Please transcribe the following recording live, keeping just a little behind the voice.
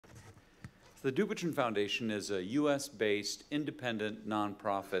The Dupuytren Foundation is a US-based independent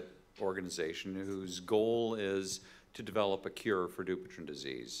nonprofit organization whose goal is to develop a cure for Dupuytren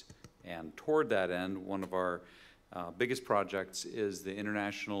disease. And toward that end, one of our biggest projects is the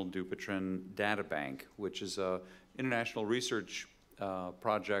International Dupuytren Data Bank, which is an international research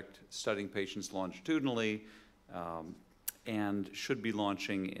project studying patients longitudinally and should be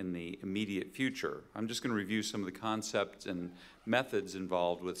launching in the immediate future. I'm just going to review some of the concepts and methods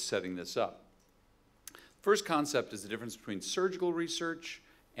involved with setting this up. First concept is the difference between surgical research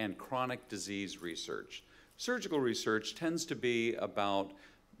and chronic disease research. Surgical research tends to be about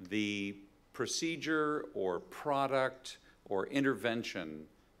the procedure or product or intervention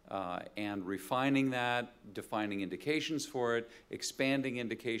and refining that, defining indications for it, expanding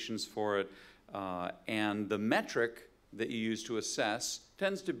indications for it, and the metric that you use to assess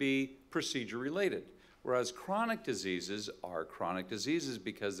tends to be procedure related. Whereas chronic diseases are chronic diseases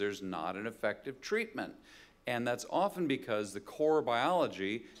because there's not an effective treatment. And that's often because the core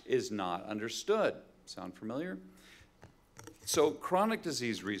biology is not understood. Sound familiar? So chronic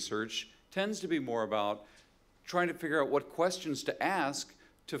disease research tends to be more about trying to figure out what questions to ask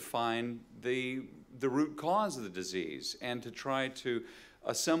to find the root cause of the disease and to try to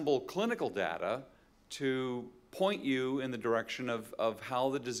assemble clinical data to point you in the direction of how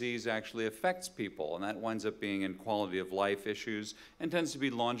the disease actually affects people, and that winds up being in quality of life issues and tends to be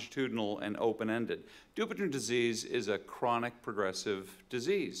longitudinal and open-ended. Dupuytren disease is a chronic progressive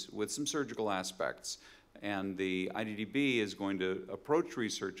disease with some surgical aspects, and the IDDB is going to approach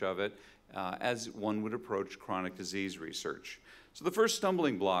research of it as one would approach chronic disease research. So the first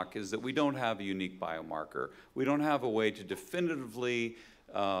stumbling block is that we don't have a unique biomarker. We don't have a way to definitively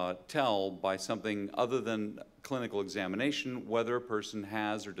tell by something other than clinical examination whether a person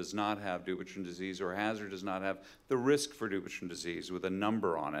has or does not have Dupuytren disease or has or does not have the risk for Dupuytren disease with a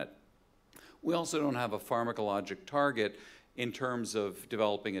number on it. We also don't have a pharmacologic target in terms of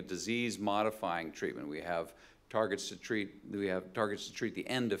developing a disease-modifying treatment. We have targets to treat the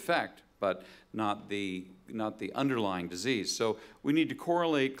end effect, but not the underlying disease. So we need to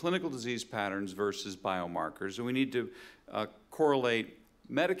correlate clinical disease patterns versus biomarkers, and we need to correlate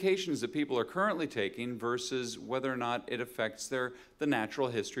medications that people are currently taking versus whether or not it affects the natural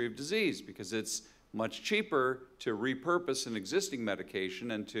history of disease, because it's much cheaper to repurpose an existing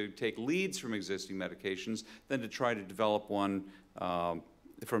medication and to take leads from existing medications than to try to develop one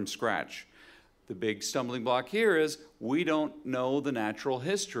from scratch. The big stumbling block here is we don't know the natural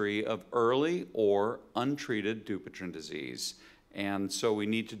history of early or untreated Dupuytren disease. And so we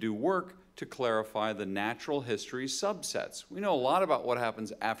need to do work to clarify the natural history subsets. We know a lot about what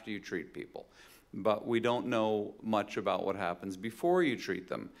happens after you treat people, but we don't know much about what happens before you treat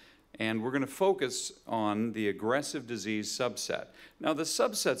them. And we're going to focus on the aggressive disease subset. Now, the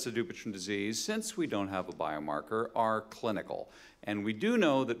subsets of Dupuytren disease, since we don't have a biomarker, are clinical. And we do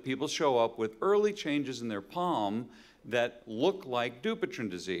know that people show up with early changes in their palm that look like Dupuytren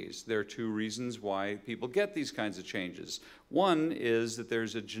disease. There are two reasons why people get these kinds of changes. One is that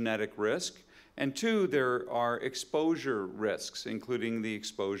there's a genetic risk, and two, there are exposure risks, including the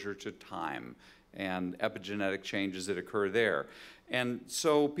exposure to time and epigenetic changes that occur there. And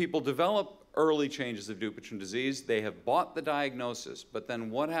so people develop early changes of Dupuytren disease. They have bought the diagnosis, but then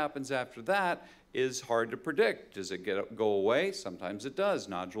what happens after that is hard to predict. Does it go away? Sometimes it does.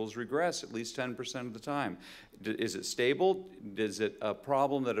 Nodules regress at least 10% of the time. Is it stable? Is it a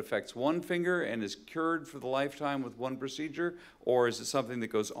problem that affects one finger and is cured for the lifetime with one procedure? Or is it something that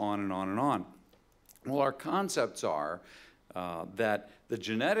goes on and on and on? Well, our concepts are that the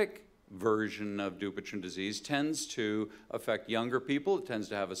genetic version of Dupuytren disease tends to affect younger people. It tends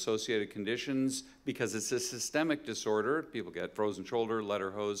to have associated conditions because it's a systemic disorder. People get frozen shoulder,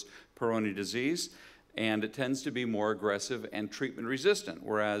 Lederhose, Peyronie disease, and it tends to be more aggressive and treatment resistant,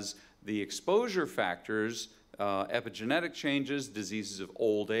 whereas the exposure factors, epigenetic changes, diseases of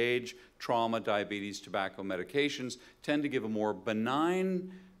old age, trauma, diabetes, tobacco, medications, tend to give a more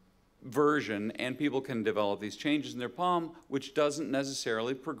benign version, and people can develop these changes in their palm, which doesn't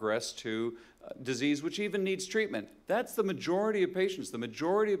necessarily progress to disease which even needs treatment. That's the majority of patients. The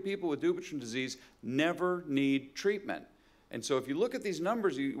majority of people with Dupuytren disease never need treatment. And so if you look at these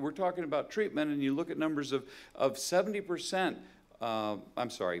numbers, we're talking about treatment, and you look at numbers of 70%,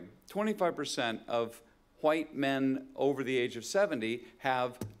 25% of white men over the age of 70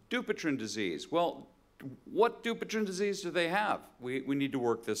 have Dupuytren disease. Well, what Dupuytren disease do they have? We need to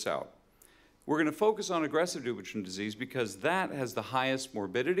work this out. We're going to focus on aggressive Dupuytren disease because that has the highest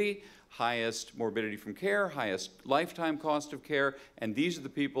morbidity from care, highest lifetime cost of care, and these are the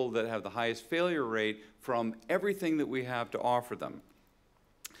people that have the highest failure rate from everything that we have to offer them.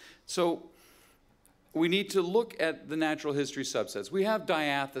 So we need to look at the natural history subsets. We have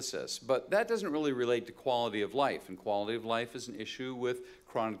diathesis, but that doesn't really relate to quality of life, and quality of life is an issue with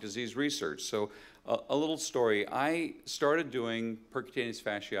chronic disease research. So a little story. I started doing percutaneous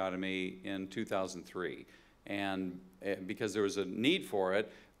fasciotomy in 2003, and because there was a need for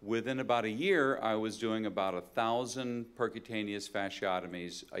it, within about a year, I was doing about 1,000 percutaneous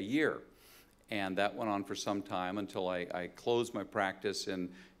fasciotomies a year. And that went on for some time until I closed my practice in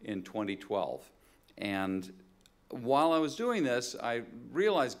 2012. And while I was doing this, I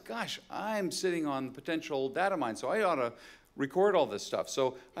realized, gosh, I'm sitting on potential data mine, so I ought to record all this stuff.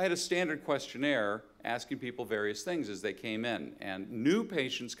 So I had a standard questionnaire asking people various things as they came in. And new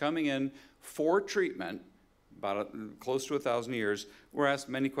patients coming in for treatment, about close to 1,000 years, were asked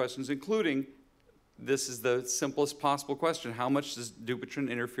many questions, including, this is the simplest possible question: how much does Dupuytren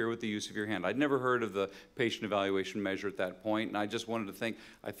interfere with the use of your hand? I'd never heard of the patient evaluation measure at that point, and I just wanted to think,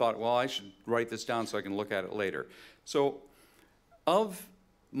 I thought, well, I should write this down so I can look at it later. So of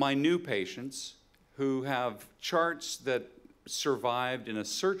my new patients who have charts that survived in a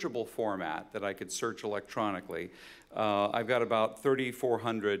searchable format that I could search electronically, I've got about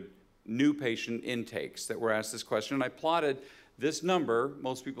 3,400 new patient intakes that were asked this question, and I plotted this number.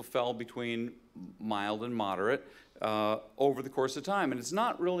 Most people fell between mild and moderate over the course of time, and it's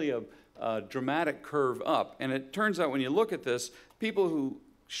not really a dramatic curve up. And it turns out when you look at this, people who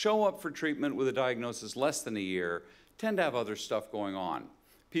show up for treatment with a diagnosis less than a year tend to have other stuff going on.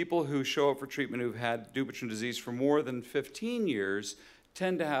 People who show up for treatment who've had Dupuytren disease for more than 15 years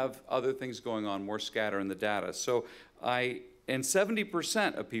tend to have other things going on, more scatter in the data. So and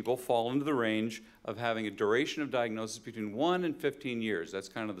 70% of people fall into the range of having a duration of diagnosis between 1 and 15 years. That's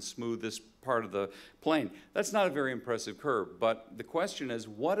kind of the smoothest part of the plane. That's not a very impressive curve, but the question is,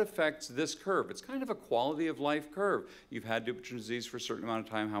 what affects this curve? It's kind of a quality of life curve. You've had Dupuytren disease for a certain amount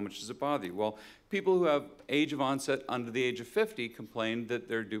of time, how much does it bother you? Well, people who have age of onset under the age of 50 complained that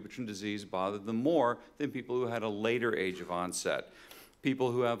their Dupuytren disease bothered them more than people who had a later age of onset.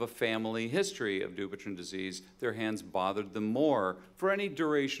 People who have a family history of Dupuytren disease, their hands bothered them more for any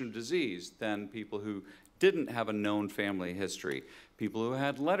duration of disease than people who didn't have a known family history. People who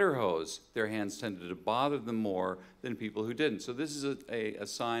had Lederhose, their hands tended to bother them more than people who didn't. So this is a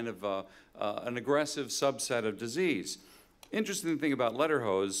sign of an aggressive subset of disease. Interesting thing about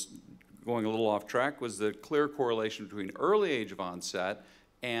Lederhose, going a little off track, was the clear correlation between early age of onset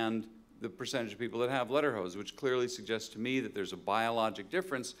and the percentage of people that have Lederhose, which clearly suggests to me that there's a biologic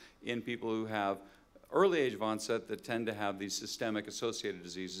difference in people who have early age of onset that tend to have these systemic associated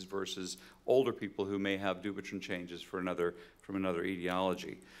diseases versus older people who may have Dupuytren changes from another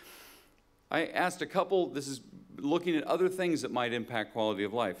etiology. I asked a couple, this is looking at other things that might impact quality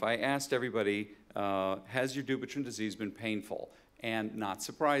of life. I asked everybody, has your Dupuytren disease been painful? And not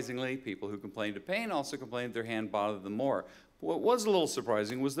surprisingly, people who complained of pain also complained their hand bothered them more. What was a little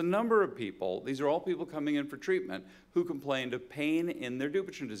surprising was the number of people, these are all people coming in for treatment, who complained of pain in their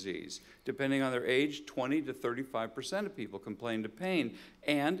Dupuytren disease. Depending on their age, 20 to 35% of people complained of pain.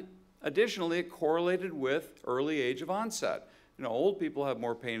 And additionally, it correlated with early age of onset. You know, old people have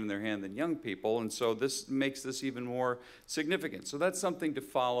more pain in their hand than young people, and so this makes this even more significant. So that's something to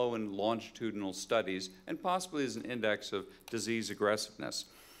follow in longitudinal studies and possibly as an index of disease aggressiveness.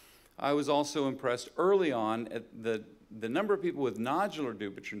 I was also impressed early on at the number of people with nodular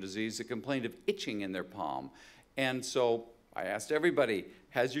Dupuytren disease that complained of itching in their palm. And so I asked everybody,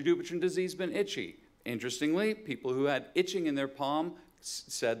 has your Dupuytren disease been itchy? Interestingly, people who had itching in their palm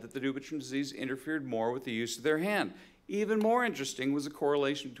said that the Dupuytren disease interfered more with the use of their hand. Even more interesting was the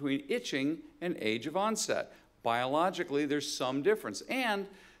correlation between itching and age of onset. Biologically, there's some difference. And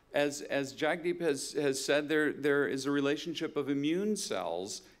as Jagdeep has said, there is a relationship of immune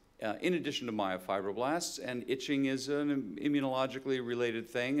cells in addition to myofibroblasts, and itching is an immunologically related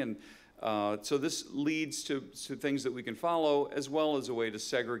thing. And so this leads to things that we can follow, as well as a way to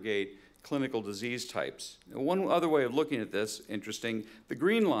segregate clinical disease types. One other way of looking at this, interesting, the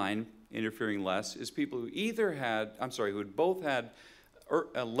green line, interfering less, is people who either had, who had both had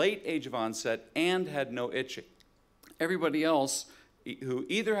a late age of onset and had no itching. Everybody else who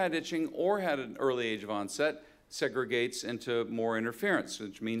either had itching or had an early age of onset segregates into more interference,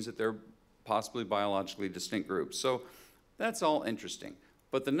 which means that they're possibly biologically distinct groups. So that's all interesting.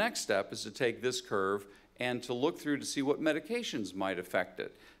 But the next step is to take this curve and to look through to see what medications might affect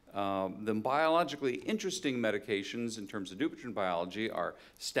it. The biologically interesting medications in terms of Dupuytren biology are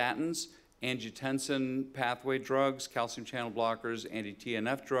statins, angiotensin pathway drugs, calcium channel blockers,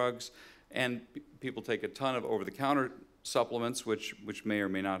 anti-TNF drugs, and people take a ton of over-the-counter supplements which may or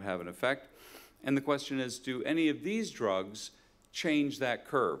may not have an effect. And the question is, do any of these drugs change that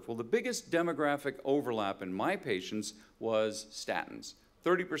curve? Well, the biggest demographic overlap in my patients was statins.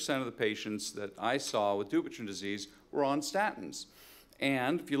 30% of the patients that I saw with Dupuytren disease were on statins.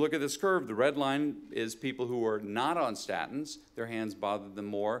 And if you look at this curve, the red line is people who are not on statins. Their hands bothered them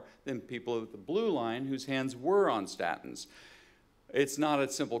more than people with the blue line whose hands were on statins. It's not a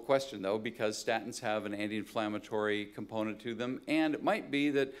simple question, though, because statins have an anti-inflammatory component to them, and it might be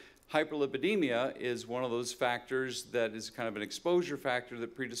that hyperlipidemia is one of those factors that is kind of an exposure factor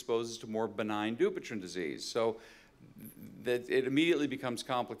that predisposes to more benign Dupuytren disease. So that it immediately becomes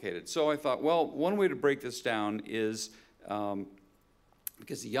complicated. So I thought, well, one way to break this down is,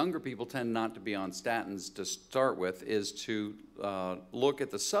 because the younger people tend not to be on statins to start with, is to look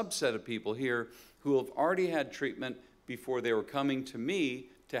at the subset of people here who have already had treatment before they were coming to me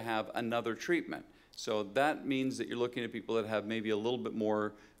to have another treatment. So that means that you're looking at people that have maybe a little bit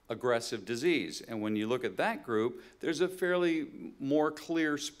more aggressive disease. And when you look at that group, there's a fairly more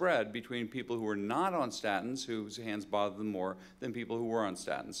clear spread between people who are not on statins, whose hands bother them more, than people who were on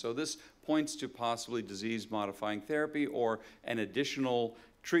statins. So this points to possibly disease-modifying therapy or an additional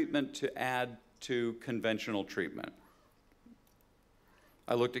treatment to add to conventional treatment.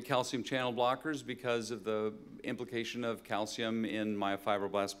 I looked at calcium channel blockers because of the implication of calcium in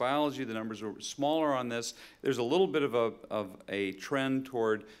myofibroblast biology. The numbers were smaller on this. There's a little bit of a trend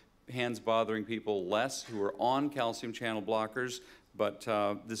toward hands bothering people less who are on calcium channel blockers, but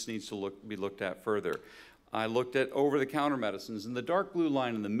this needs to be looked at further. I looked at over-the-counter medicines, and the dark blue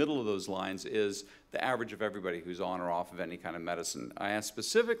line in the middle of those lines is the average of everybody who's on or off of any kind of medicine. I asked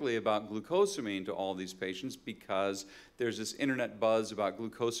specifically about glucosamine to all these patients because there's this internet buzz about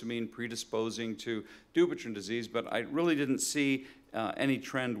glucosamine predisposing to Dupuytren disease, but I really didn't see any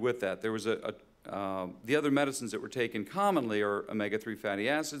trend with that. There was the other medicines that were taken commonly are omega-3 fatty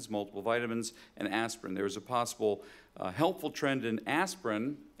acids, multiple vitamins, and aspirin. There was a possible helpful trend in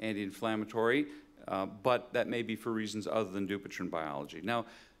aspirin, anti-inflammatory, but that may be for reasons other than Dupuytren biology. Now,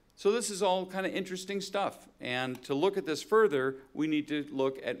 so this is all kind of interesting stuff, and to look at this further, we need to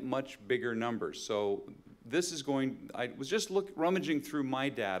look at much bigger numbers. So this is I was just rummaging through my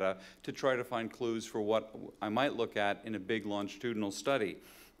data to try to find clues for what I might look at in a big longitudinal study.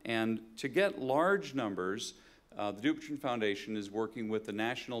 And to get large numbers, the Dupuytren Foundation is working with the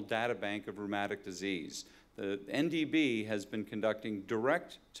National Data Bank of Rheumatic Disease. The NDB has been conducting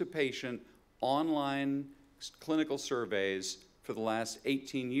direct-to-patient online clinical surveys for the last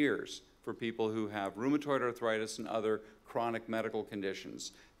 18 years for people who have rheumatoid arthritis and other chronic medical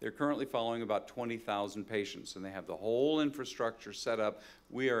conditions. They're currently following about 20,000 patients, and they have the whole infrastructure set up.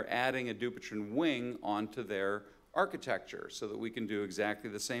 We are adding a Dupuytren wing onto their architecture so that we can do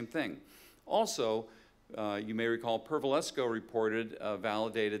exactly the same thing. Also, you may recall Pervalesco reported a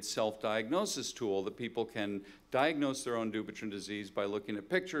validated self-diagnosis tool that people can diagnose their own Dupuytren disease by looking at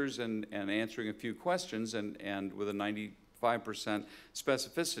pictures and answering a few questions, and with a 95%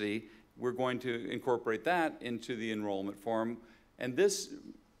 specificity. We're going to incorporate that into the enrollment form, and this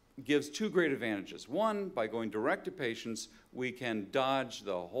gives two great advantages. One, by going direct to patients, we can dodge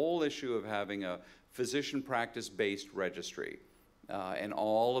the whole issue of having a physician practice-based registry and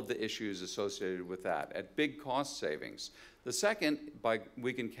all of the issues associated with that at big cost savings. The second,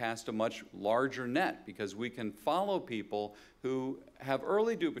 we can cast a much larger net because we can follow people who have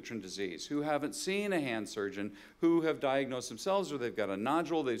early Dupuytren disease, who haven't seen a hand surgeon, who have diagnosed themselves, or they've got a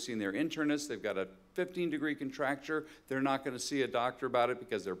nodule, they've seen their internist, they've got a 15-degree contracture, they're not going to see a doctor about it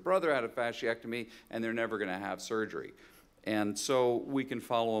because their brother had a fasciectomy and they're never going to have surgery. And so we can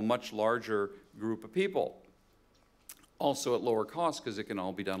follow a much larger group of people. Also at lower cost because it can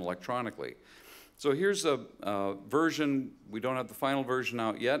all be done electronically. So here's a version. We don't have the final version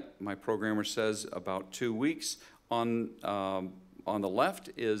out yet. My programmer says about 2 weeks. On the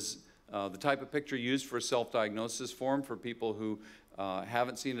left is the type of picture used for a self-diagnosis form for people who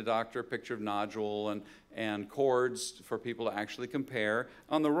haven't seen a doctor, a picture of nodule and cords for people to actually compare.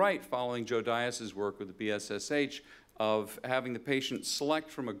 On the right, following Joe Dias's work with the BSSH of having the patient select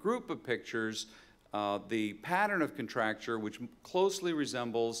from a group of pictures the pattern of contracture which closely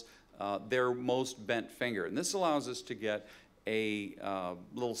resembles their most bent finger. And this allows us to get a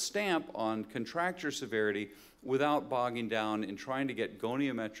little stamp on contracture severity without bogging down in trying to get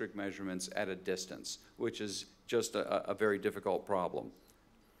goniometric measurements at a distance, which is just a very difficult problem.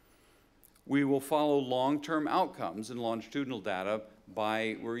 We will follow long-term outcomes in longitudinal data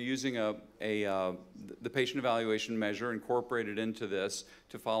we're using the patient evaluation measure incorporated into this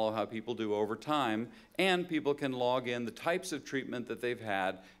to follow how people do over time, and people can log in the types of treatment that they've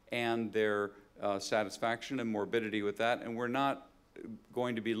had and their satisfaction and morbidity with that, and we're not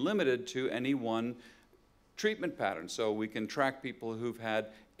going to be limited to any one treatment patterns, so we can track people who've had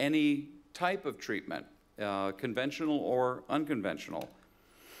any type of treatment, conventional or unconventional.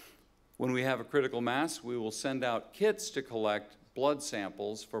 When we have a critical mass, we will send out kits to collect blood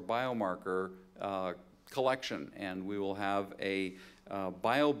samples for biomarker collection, and we will have a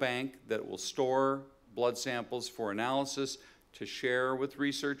biobank that will store blood samples for analysis to share with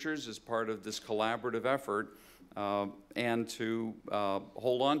researchers as part of this collaborative effort, and to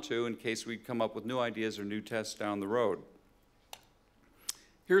hold on to in case we come up with new ideas or new tests down the road.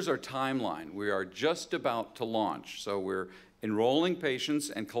 Here's our timeline. We are just about to launch, so we're enrolling patients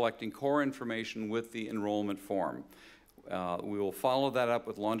and collecting core information with the enrollment form. We will follow that up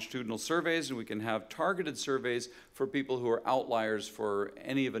with longitudinal surveys, and we can have targeted surveys for people who are outliers for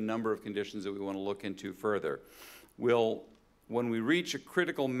any of a number of conditions that we want to look into further. When we reach a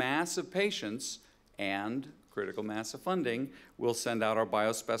critical mass of patients and critical mass of funding, we'll send out our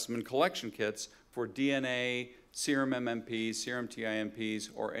biospecimen collection kits for DNA, serum MMPs, serum TIMPs,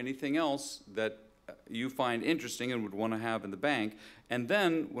 or anything else that you find interesting and would want to have in the bank. And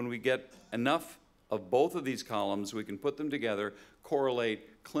then when we get enough of both of these columns, we can put them together,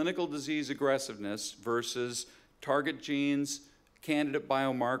 correlate clinical disease aggressiveness versus target genes, candidate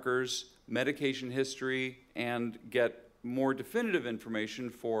biomarkers, medication history, and get more definitive information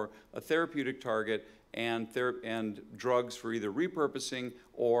for a therapeutic target and drugs for either repurposing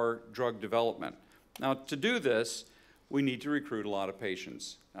or drug development. Now, to do this, we need to recruit a lot of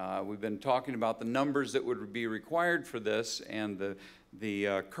patients. We've been talking about the numbers that would be required for this, and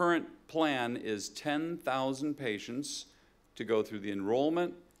the current plan is 10,000 patients to go through the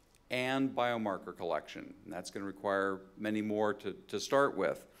enrollment and biomarker collection. And that's going to require many more to start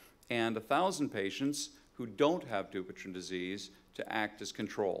with. And 1,000 patients who don't have Dupuytren disease to act as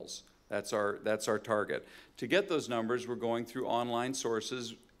controls. That's our target. To get those numbers, we're going through online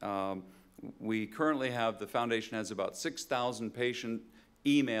sources. We currently have, the foundation has about 6,000 patient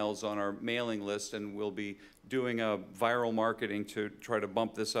emails on our mailing list, and we'll be doing a viral marketing to try to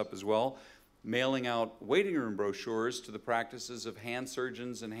bump this up as well. Mailing out waiting room brochures to the practices of hand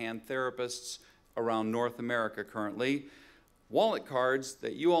surgeons and hand therapists around North America currently. Wallet cards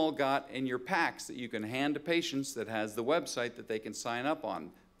that you all got in your packs that you can hand to patients that has the website that they can sign up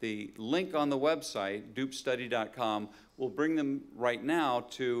on. The link on the website, dupestudy.com, will bring them right now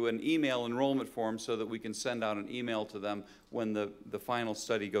to an email enrollment form so that we can send out an email to them when the final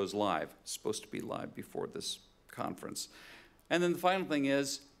study goes live. It's supposed to be live before this conference. And then the final thing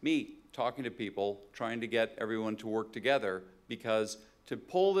is me talking to people, trying to get everyone to work together, because to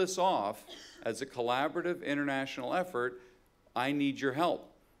pull this off as a collaborative international effort, I need your help.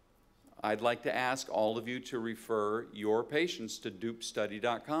 I'd like to ask all of you to refer your patients to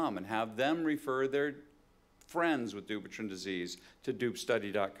dupestudy.com and have them refer their friends with Dupuytren disease to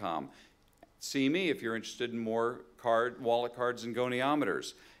dupestudy.com. See me if you're interested in more wallet cards and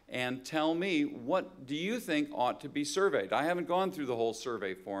goniometers. And tell me, what do you think ought to be surveyed? I haven't gone through the whole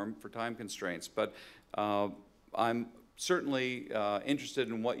survey form for time constraints, but I'm certainly interested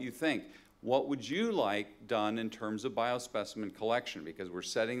in what you think. What would you like done in terms of biospecimen collection? Because we're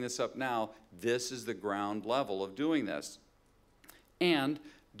setting this up now. This is the ground level of doing this. And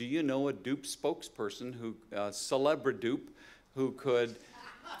do you know a Dupe spokesperson, celebra Dupe, who could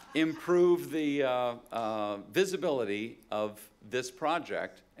improve the visibility of this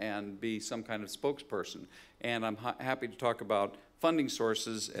project and be some kind of spokesperson? And I'm happy to talk about funding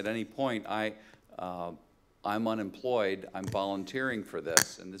sources at any point. I'm unemployed. I'm volunteering for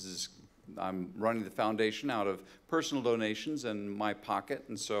this, and I'm running the foundation out of personal donations and my pocket,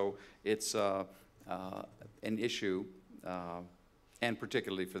 and so it's an issue, and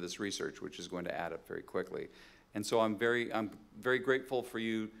particularly for this research, which is going to add up very quickly. And so I'm very grateful for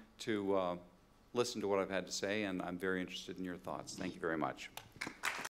you to listen to what I've had to say, and I'm very interested in your thoughts. Thank you very much.